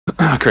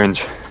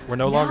Cringe. We're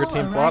no longer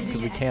team flop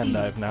because we can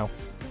dive now.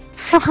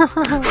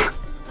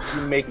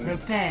 You make me.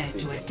 Prepare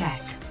to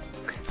attack.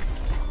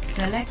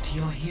 Select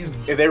your hero.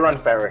 If they run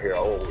Pharah here,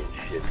 holy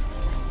shit.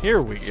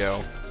 Here we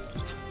go.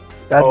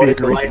 That'd be a it's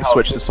the good reason to lighthouse.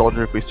 switch to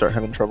soldier if we start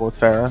having trouble with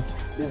Pharah.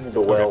 This is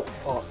the well.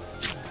 Oh.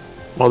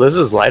 Well, this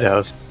is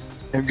Lighthouse.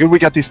 And good we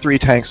got these 3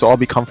 tanks, so I'll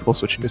be comfortable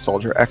switching to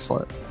soldier.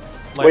 Excellent.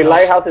 Wait,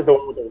 Lighthouse is the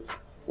one with the...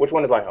 Which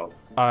one is Lighthouse?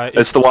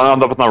 It's the one on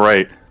the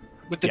right.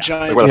 With the Yeah.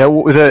 giant. Like,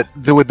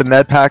 Yeah, with the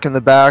med pack in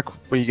the back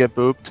where you get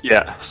booped.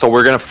 Yeah, so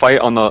we're gonna fight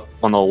on the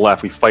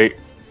left. We fight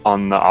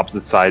on the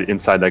opposite side,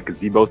 inside that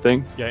gazebo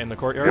thing, Yeah, in the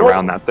courtyard.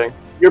 around that thing.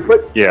 You're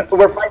put. Yeah.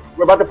 We're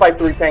about to fight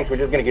 3 tanks. We're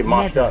just gonna get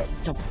mocked Never up.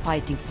 stop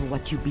fighting for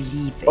what you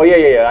believe in. Oh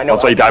yeah. I know.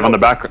 That's why you dive on the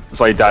back. That's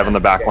why you dive on the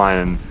back line.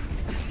 And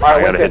All right,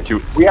 I gotta Winston, hit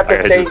you. we have I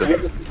to gotta stay.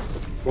 hit you.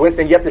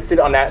 Winston, you have to sit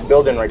on that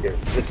building right there.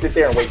 Just sit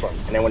there and wait for them.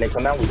 And then when they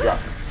come out, we drop.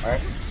 All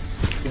right.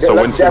 So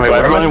Winston, so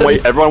everyone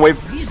wait. Everyone wait.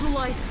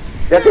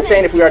 That's just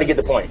saying if we already get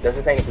the point. That's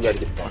just saying if we already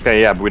get the point.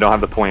 Okay, yeah, but we don't have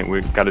the point.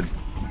 We gotta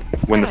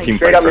win the team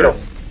Straight fight up middle.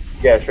 first.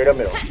 Yeah, straight up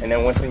middle. And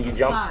then Winston, you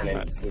jump, and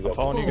then we I'm go.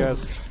 following you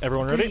guys.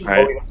 Everyone ready? All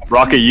right,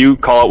 Rocket, you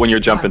call out when you're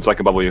jumping so I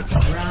can bubble you.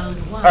 Round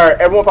 1. All right,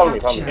 everyone follow me.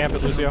 Follow me. Camp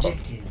it, Lucio.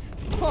 Objective.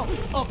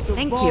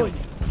 Thank you.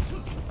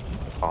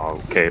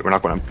 Okay, we're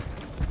not going.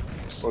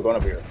 We're going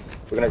up here.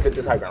 We're gonna sit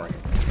this high ground right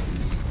here.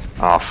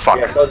 Oh fuck!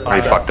 Yeah, so-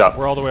 I fucked up,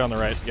 We're all the way on the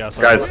right. Yeah,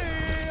 so guys.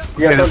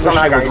 Yeah, so it's on the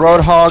high With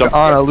ground. Roadhog, Jump.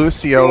 Ana,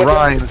 Lucio,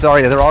 Ryan,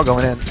 Zarya, they're all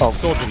going in. Oh,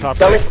 Soldier top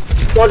Tell me. right.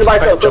 Soldier by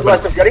himself. Soldier by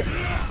himself. Ready?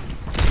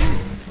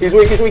 He's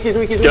weak. Get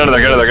under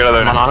there, get under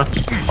there. Come on,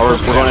 Oh,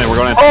 we're going in, we're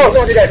going in. Oh,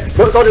 soldier dead.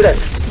 Soldier dead.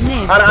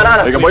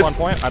 Ana. Take him, One boys.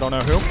 point. I don't know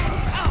who. The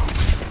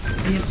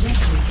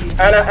objective is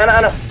Ana.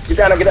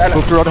 Get Ana.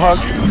 boop Roadhog.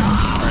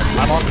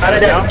 I'm on. Ana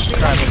dead.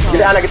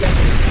 Get Ana.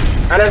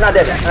 Ana's not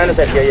dead. Ana's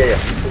dead. Yeah.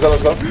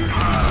 Let's go.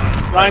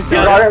 Ryan's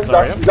down.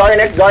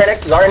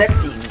 Zarya next.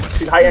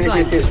 She's high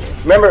energy too.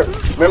 Remember,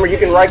 you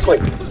can right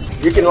click.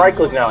 You can right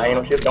click now, ain't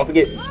no shit. Don't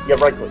forget, you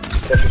have right click.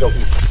 That's the OP.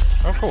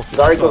 Oh, cool.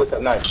 Zarya click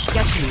up, nice.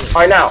 get you.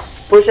 Alright, now,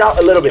 push out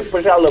a little bit.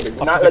 Do not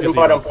let them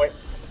fight on point.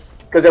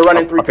 Because they're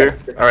running 3 Up here?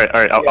 tanks. Alright,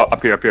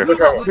 up here. Push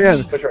right.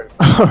 Man. Push right.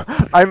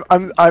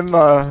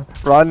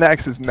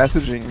 Rodnax is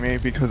messaging me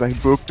because I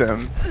booped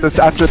him. That's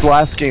after the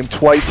last game,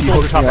 twice he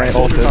booped Top me and I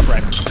right. Top ulted.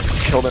 right.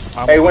 Killed it.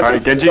 Hey,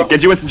 Alright,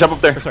 Genji, Winston, jump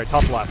up there. Sorry,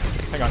 top left.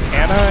 Hang on.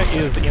 Anna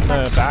is in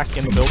the back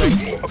in the building.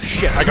 Oh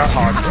shit! I got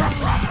hogged.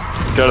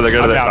 Get under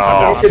there. I'm down.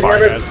 Oh, You should fuck.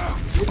 never, you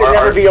should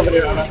never be over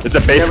there. Ana. It's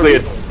basically,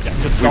 Yeah,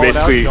 just we stall it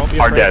out. basically Don't be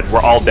are afraid. dead. We're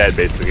all dead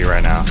basically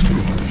right now.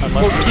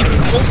 Unless Keep you it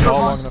close stall as long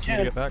long as you enough for me to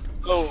can. get back.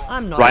 Oh.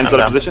 I'm not. Ryan's out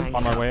of position.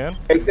 On my way in.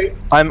 Hey, stay.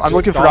 I'm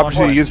looking for an Stall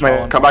opportunity to use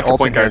my Come back to ult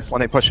point, here guys. when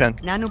they push in.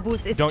 Nano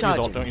boost is Don't use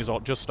charging. ult. Don't use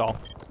ult. Just stall.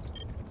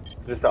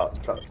 Just stop.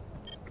 Stall.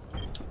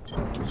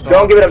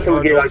 Don't give it up till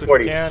we Charge get ults like if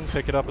 40. You can.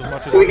 Pick it up as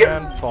much as Till we you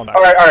get- can. Fall back.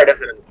 Alright, that's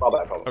it. Fall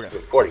back. Okay.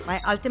 40.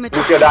 My ultimate.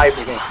 Lucio die if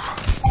you can.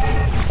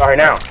 Alright,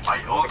 now.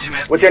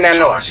 What's your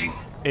nano?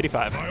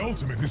 85.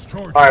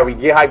 Alright, we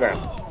get high ground.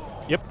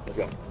 Yep. Let's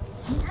go.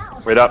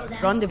 Wait up.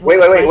 Rendezvous. Wait.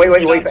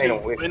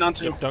 Wait Wait. on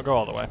 2. Don't go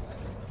all the way.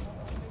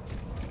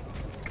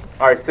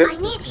 Alright,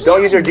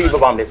 don't use your diva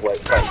bomb this way.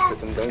 Right,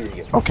 system, don't use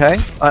it. Okay.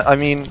 I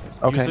mean, Use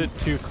okay. it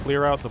to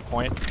clear out the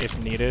point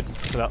if needed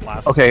for that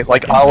last. Okay,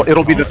 like second.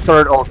 it'll be the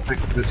third ult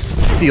that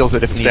seals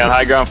it if Stay needed. on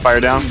high ground,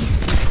 fire down.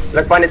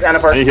 Let's find this Ana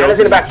first. Any heals? Ana's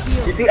in the back.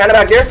 You see Ana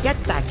back here? Get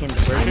back in the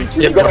Where is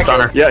she? Yep, Go jumped back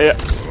on her. Yeah.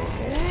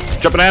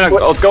 Jump in, Anna.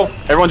 Let's go.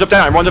 Everyone jump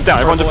down. Everyone jump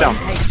down. One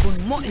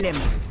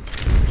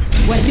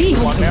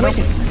nano.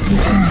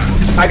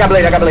 I got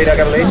blade. Right. I got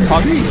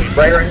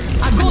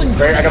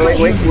blade.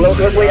 Wait.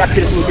 I can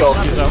just go.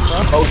 She's out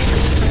front. Oh,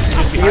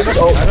 Just behind her.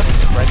 Oh.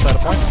 Right side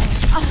of point.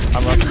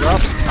 I'm left to drop.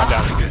 I'm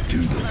down.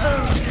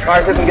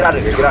 alright, system, get out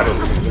of here.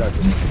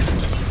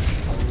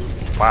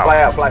 Wow.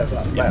 Fly out.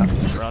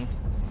 Run.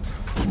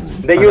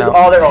 They use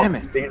all their ult.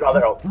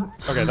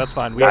 Okay, that's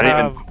fine. We I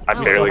have.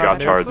 barely got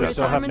We charged.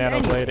 still have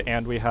Nano Blade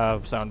and we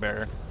have Sound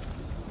Barrier.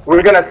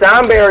 We're gonna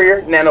sound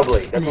barrier, nano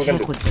blade. That's what we're gonna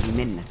do. Good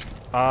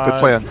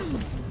plan.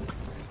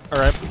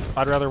 Alright,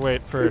 I'd rather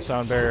wait for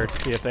Sound Barrier to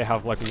see if they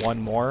have like one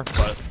more,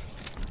 but.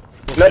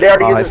 No, they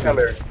already Oh, I used the see. sound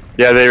barrier.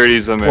 Yeah, they already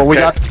used them. Well, we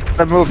Okay. got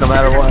to move no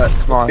matter what.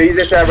 Come on. They use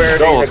the sound barrier.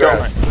 Go, let's go.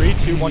 Alright, 3,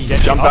 2, 1,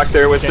 Genji Jump up. back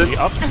there, Winston. Genji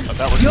up. Oh,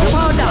 that was You're good.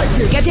 powered out.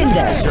 Get in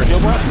there. Your heal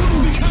block.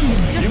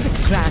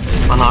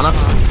 On Ana.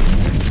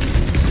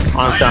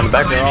 Ana's down the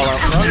back. They're all out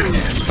front.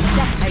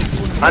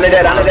 Ana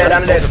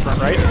dead. Front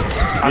right.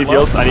 I need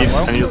heals. I need.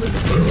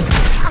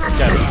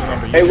 Yeah, just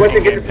remember, Hey, you what's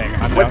can the game get thing.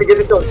 I'm What's the down.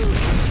 get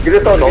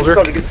the soldier?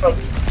 Get the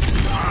soldier.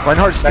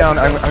 Reinhardt's down.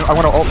 I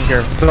want to ult in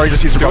here. Sorry,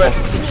 just use your Do it.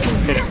 bubble.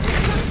 Hit it.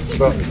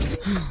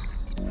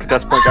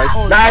 That's point,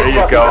 guys. Nice.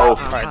 There you go.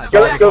 Alright, Kill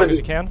stall it, as kill long it. as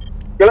you can.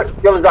 Kill the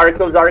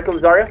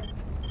Zarya.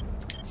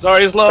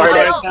 Zarya's low.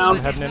 Sorry, Zarya's I'm down.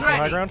 heading in from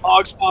high ground.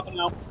 Hogs popping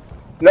out.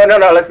 No.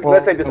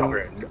 Let's say this over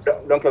here.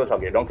 Don't kill us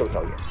all yet.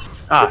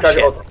 Ah, Charge shit.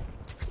 it also.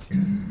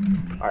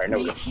 Alright, no.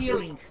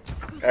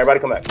 Everybody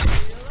come back.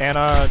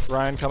 Anna,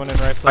 Ryan coming in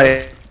right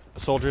side.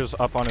 Soldier's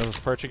up on his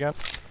perch again.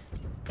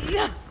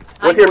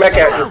 What's your mech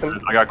at, system?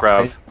 I got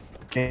grabbed.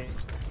 Okay.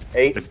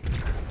 8.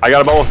 I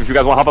got a both. If you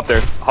guys want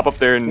to hop up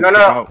there and.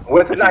 No.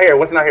 Winston's not here.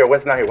 Winston's not here.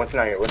 Winston's not here. Winston's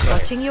not here. Winston's not here.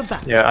 Watching your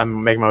back. Yeah,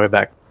 I'm making my way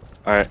back.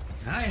 All right.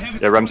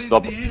 Yeah, Rem's still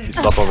up. He's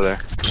still up over there.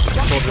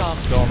 Soldier's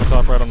still on the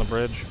top right on the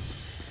bridge.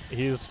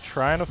 He's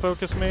trying to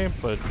focus me,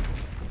 but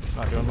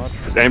not doing much.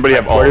 Does anybody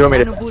have all? Where do you want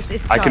me to? Chrono boost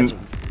is I can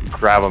charging.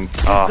 grab him.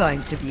 You're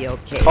going to be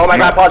okay. Oh my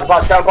god,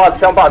 pause, down pause.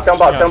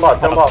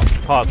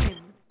 Pause.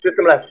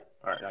 System left.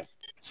 Alright, nice.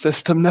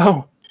 System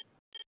no.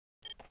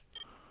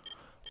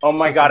 Oh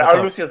my System god, what's our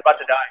up? Lucio's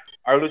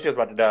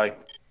about to die.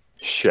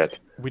 Shit.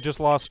 We just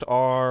lost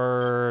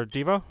our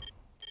Diva.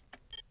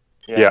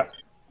 Yeah.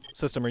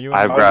 System, are you in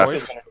I have my graph.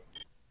 voice?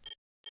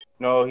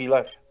 No, he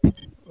left.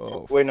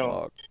 Oh, Wait,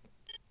 no. fuck.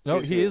 No,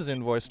 He's he here. is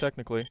in voice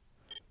technically.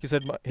 He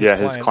said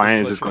His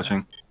client is just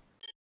glitching.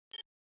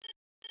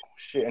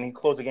 Shit, and he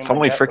closed the game. So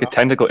many like that, freaking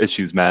technical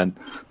issues, man.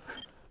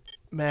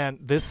 Man,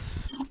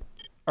 this.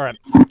 Alright,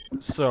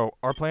 so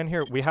our plan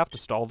here, we have to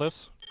stall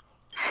this.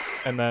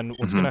 And then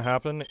what's gonna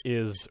happen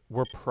is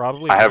we're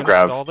probably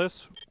gonna stall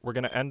this. We're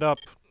gonna end up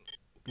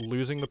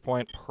losing the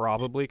point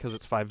probably because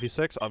it's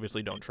 5v6.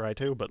 Obviously, don't try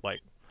to, but like.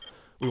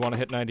 We want to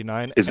hit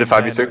 99. Is it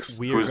 5v6?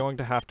 We are going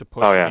to have to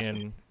push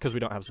in because we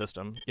don't have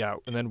system. Yeah,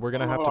 and then we're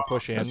gonna have to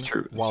push in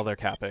while they're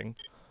capping.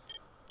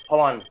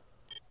 Hold on.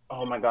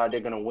 Oh my god, they're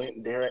gonna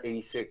win. They're at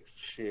 86.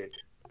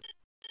 Shit.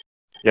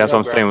 Yeah, that's what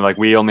I'm saying. Like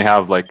we only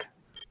have like.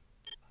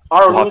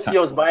 Our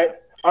Lucio's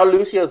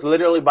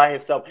literally by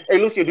himself.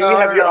 Hey Lucio, do you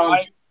have your own?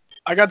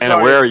 I got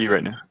Anna, where are you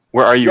right now?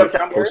 Where are you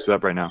sound posted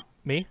up right now?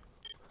 Me?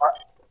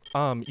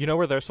 You know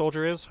where their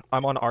soldier is?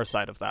 I'm on our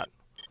side of that.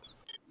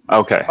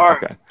 Okay.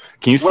 Okay.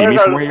 Can you see me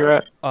from where you're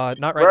at?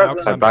 Not right now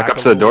because I'm back up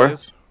to the door.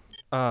 Ways.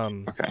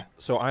 Okay.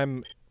 So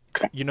I'm.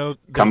 You know,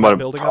 Come there's on, that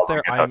building up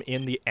there. I'm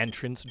in the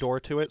entrance door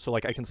to it, so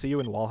like I can see you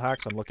in wall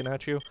hacks. I'm looking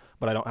at you,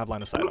 but I don't have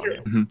line of sight on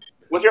you.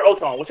 What's your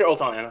ult on? What's your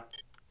ult on, Anna?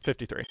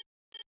 53.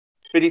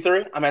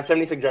 53? I'm at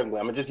 76 juggling.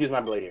 I'm gonna just use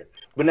my blade here.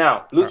 But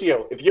now,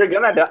 Lucio, if you're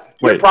gonna die,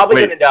 you're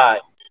probably gonna die.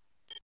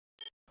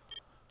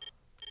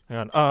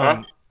 Hang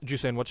on.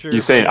 Jusain, what's your?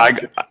 You saying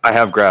I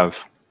have grav.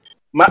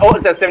 My ult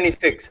is at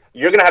 76.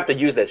 You're gonna have to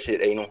use that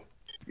shit, Anal.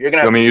 You're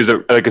gonna. You want me to use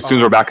it like as soon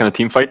as we're back in the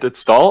team fight to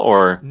stall,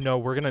 or? No,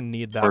 we're gonna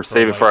need that. Or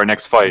save it for our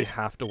next fight. We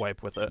have to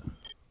wipe with it.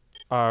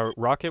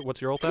 Rocket, what's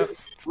your ult at?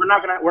 We're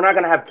not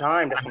gonna have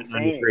time. That's what I'm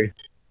saying.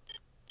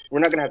 We're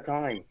not gonna have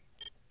time.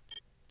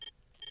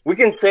 We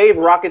can save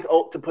Rocket's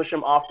ult to push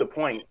him off the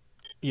point.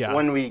 Yeah.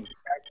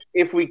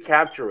 If we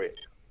capture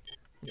it.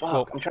 Fuck,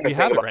 Well, I'm trying to we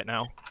have it right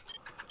now.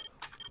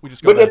 We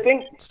just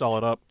gotta stall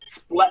it up.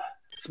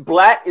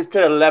 Splat is to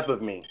the left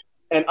of me,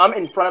 and I'm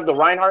in front of the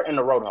Reinhardt and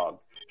the Roadhog.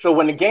 So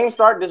when the game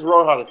starts, this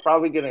Roadhog is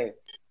probably gonna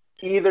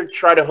either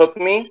try to hook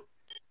me,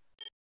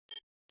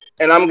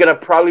 and I'm gonna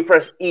probably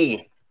press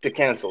E to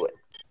cancel it.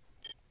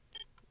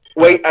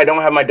 Wait, I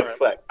don't have my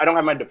deflect.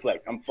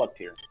 I'm fucked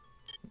here.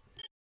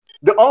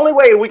 The only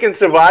way we can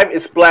survive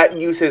is Splat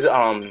use his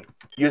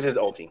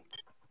ulti.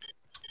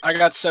 I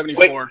got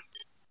 74. Wait.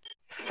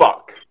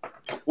 Fuck.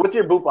 What's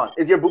your boop on?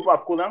 Is your boop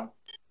off cooldown?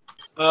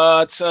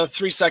 It's a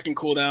 3-second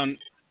cooldown.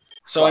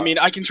 So, I mean,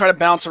 I can try to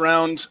bounce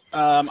around.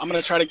 I'm going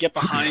to try to get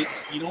behind,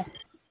 you know?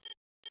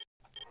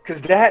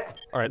 Because that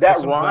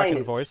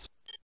Ryan... voice.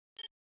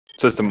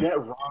 System. That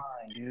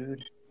Ryan,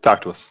 dude.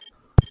 Talk to us.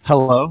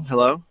 Hello?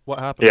 What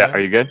happened? Yeah, are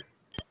you good?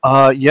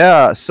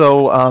 Yeah,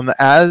 so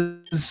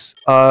as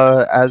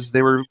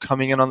they were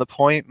coming in on the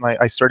point,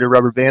 I started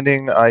rubber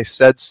banding. I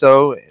said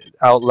so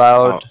out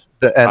loud.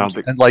 I'm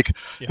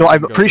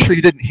pretty sure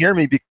you didn't hear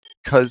me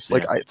because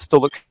I still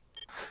look.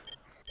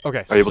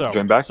 Okay. Are you able to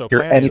join back? So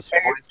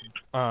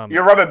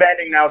You're rubber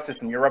banding now,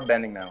 System. You're rubber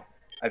banding now.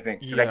 I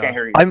think. I can't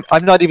hear you.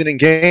 I'm not even in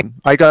game.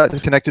 I got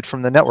disconnected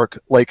from the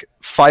network like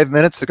 5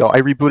 minutes ago.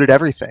 I rebooted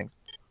everything.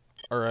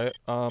 All right.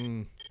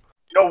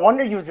 No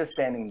wonder you was just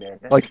standing there.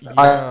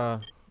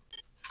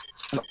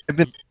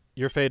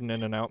 You're fading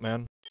in and out,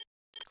 man.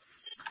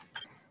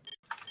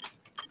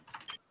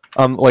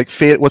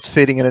 What's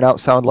fading in and out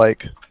sound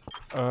like?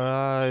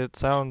 It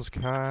sounds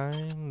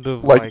kind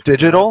of like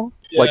digital.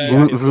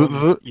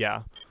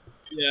 Yeah.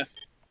 Yeah.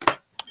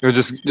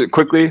 Just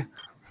quickly,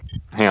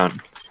 hang on.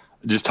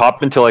 Just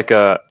hop into like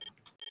a.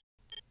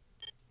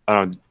 I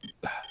don't know.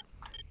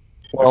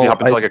 Well, if you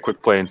hop into like a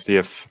quick play and see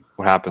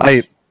what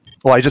happens.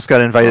 I just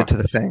got invited to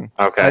the thing.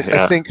 Okay.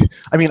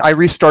 I mean, I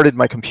restarted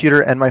my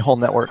computer and my whole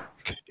network.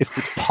 If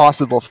it's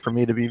possible for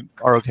me to be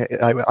okay,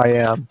 I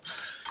am.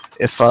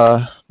 If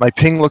my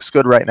ping looks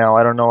good right now,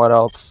 I don't know what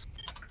else.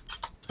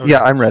 Okay,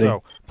 yeah, I'm ready.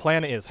 So,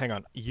 plan is, hang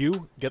on.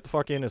 You get the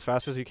fuck in as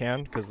fast as you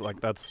can, because like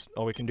that's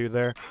all we can do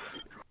there.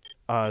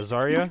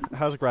 Zarya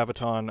has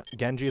Graviton.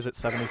 Genji is at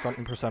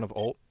 70-something% of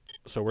ult,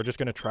 so we're just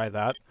gonna try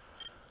that.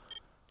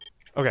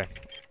 Okay.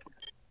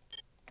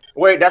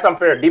 Wait, that's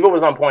unfair. D.Va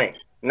was on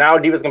point. Now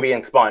D.Va's gonna be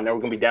in spawn. Now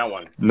we're gonna be down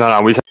one.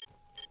 No, we.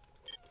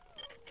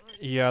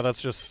 Yeah,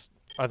 that's just.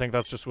 I think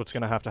that's just what's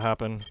gonna have to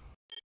happen.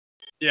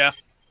 Yeah.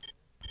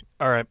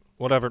 All right,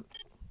 whatever.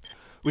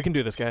 We can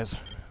do this, guys.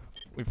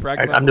 We've fragged.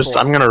 I'm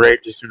gonna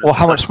rage as soon as. Well,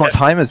 how much more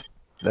time is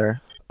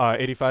there?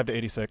 85 to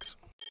 86.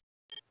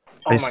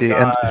 I see.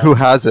 And who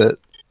has it?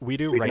 we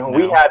do right now.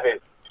 We have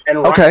it. And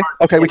Okay,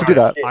 okay, we can do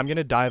that. I'm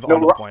gonna dive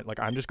on the point. Like,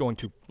 I'm just going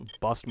to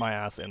bust my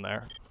ass in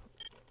there.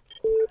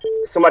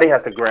 Somebody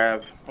has to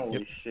grab.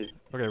 Holy shit.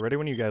 Okay, ready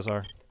when you guys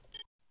are.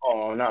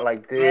 Oh, not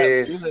like this. Alright,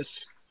 let's do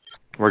this.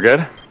 We're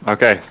good?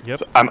 Okay. Yep.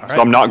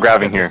 So I'm not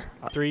grabbing here.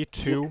 3,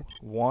 2,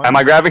 1. Am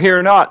I grabbing here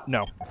or not?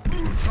 No.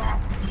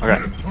 Okay.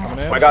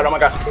 Oh my god, oh my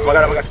god, oh my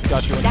god, oh my god.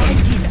 Got you.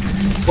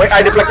 Wait,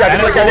 I deflect.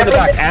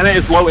 Anna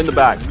is low in the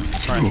back.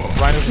 Alright,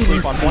 Ryan is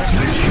asleep on point.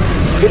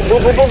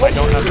 Move. I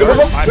don't have guard.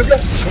 I'm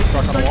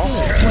stuck on the wall.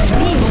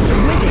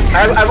 I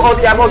have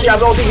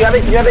ulti. You have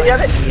it. Give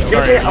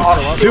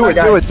it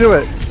to me. Do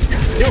it.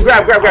 You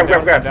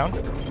grab. Down.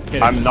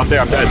 I'm not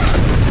there, I'm dead.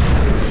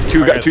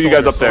 Two of you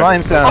guys up there.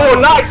 Ryan's down. Oh,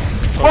 nice!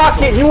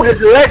 Rocket, you the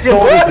legend,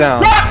 Soldier's bro!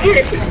 down.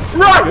 Rocket,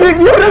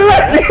 you the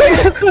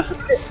legend!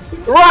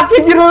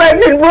 Rocket, you the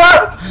legend, bro!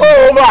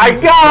 Oh my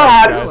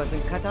god!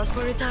 Wasn't cut out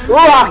for it.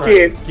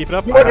 Rocket! Keep it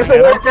up. You want this to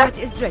work? That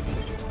is ready.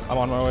 I'm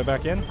on my way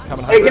back in.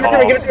 Coming Hey, give it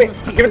high.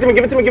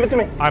 to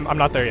me. I'm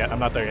not there yet.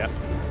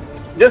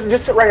 Just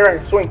sit right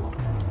here, swing.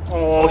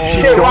 Oh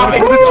shit, Going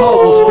Rocket! for the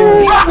totals,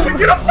 dude. Rocket,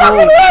 you're the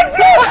fucking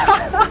legend!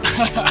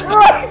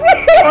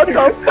 What the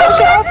fuck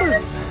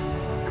happened?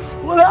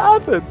 What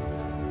happened?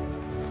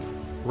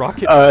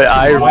 Rocket.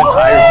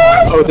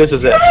 Oh, this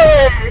is it.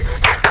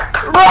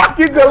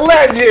 Rocket the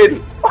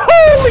legend!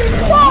 Holy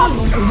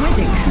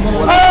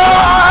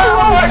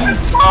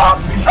fuck!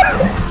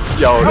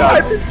 Yo,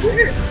 that's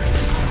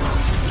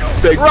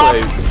big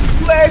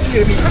plays.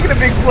 Legend! Look at the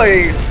big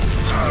plays!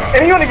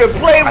 And he don't even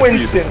play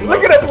Winston!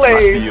 Look at the I see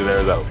plays! you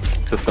there, though.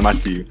 System, I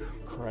see you.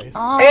 Christ.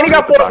 And he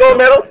got 4 gold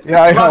medals!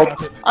 Yeah, I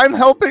helped. I'm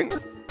helping.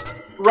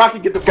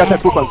 Rocket, get the Got that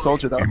boop on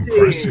Soldier though.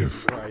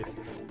 Impressive. Christ.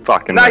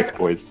 Fucking Nice. nice,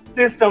 boys.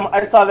 System,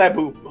 I saw that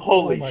boop.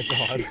 Holy Oh my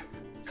god. shit.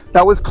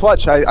 That was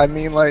clutch. I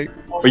mean, like,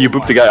 Oh, you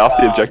booped the guy off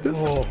the objective?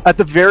 at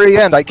the very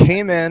end, I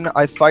came in,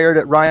 I fired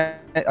at Ryan.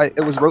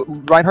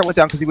 Reinhardt went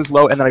down because he was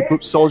low, and then I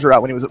booped Soldier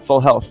out when he was at full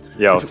health.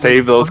 Yo, If it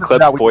save those wasn't for clips,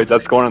 that, we- boys.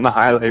 That's going in the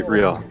highlight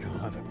reel.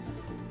 God.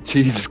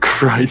 Jesus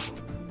Christ.